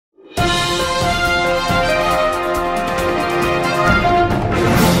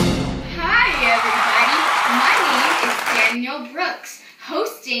Danielle Brooks,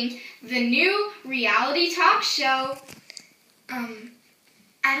 hosting the new reality talk show.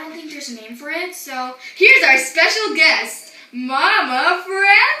 I don't think there's a name for it, so here's our special guest, Mama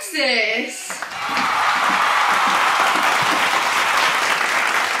Francis.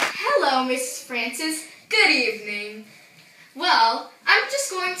 Hello, Mrs. Francis. Good evening. Well, I'm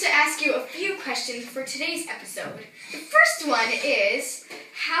just going to ask you a few questions for today's episode. The first one is,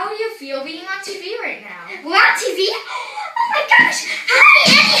 how do you feel being on TV right now? We're on TV? Oh my gosh!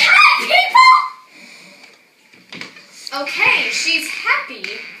 Hi, Annie! Hi, people! Okay, she's happy.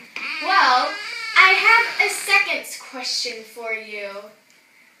 Well, I have a second question for you.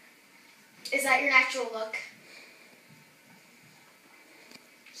 Is that your natural look?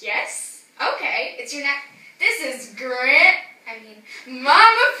 Yes? Okay, it's your This is great.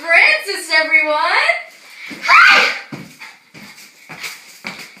 Mama Francis, everyone! Hi!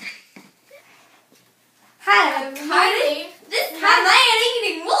 Hi, Kylie. this is my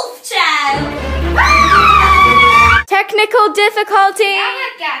man-eating wolf child. Technical difficulty. Now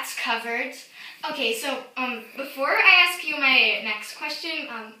that that's covered. Okay, so before I ask you my next question,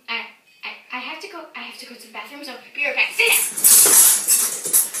 I have to go to the bathroom, so be right back.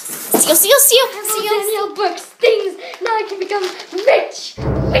 See you. Danielle Brooks things. Now I can become rich.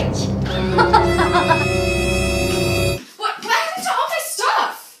 What happened to all my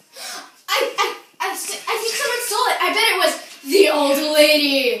stuff? I think someone stole it. I bet it was the old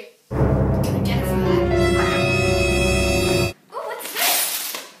lady. Can I get it from that? Oh, what's this?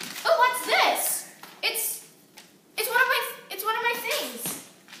 Oh, what's this? It's one of my things.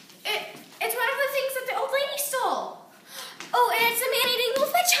 It's one of the things that the old lady stole. Oh, and it's a man-eating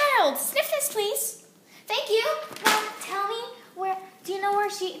wolf child. Sniff this, please. Thank you. Well, tell me, do you know where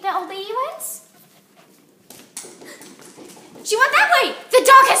the old lady went? She went that way. The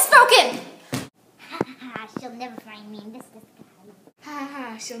dog has spoken. She'll never find me in this disguise. Ha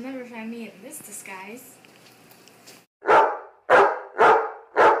ha, she'll never find me in this disguise.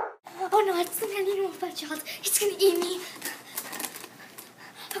 Oh no, it's the man-eating wolf child. It's gonna eat me.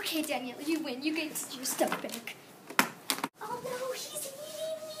 Okay, Danielle, you win. You get your stuff back. Oh no, he's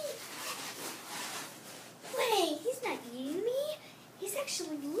eating me. Wait, he's not eating me. He's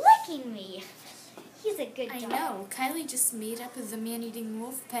actually licking me. He's a good dog. I know. Kylie just made up the man-eating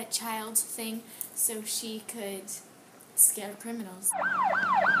wolf pet child thing so she could scare criminals.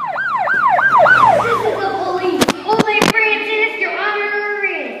 This is a bully. Only Francis.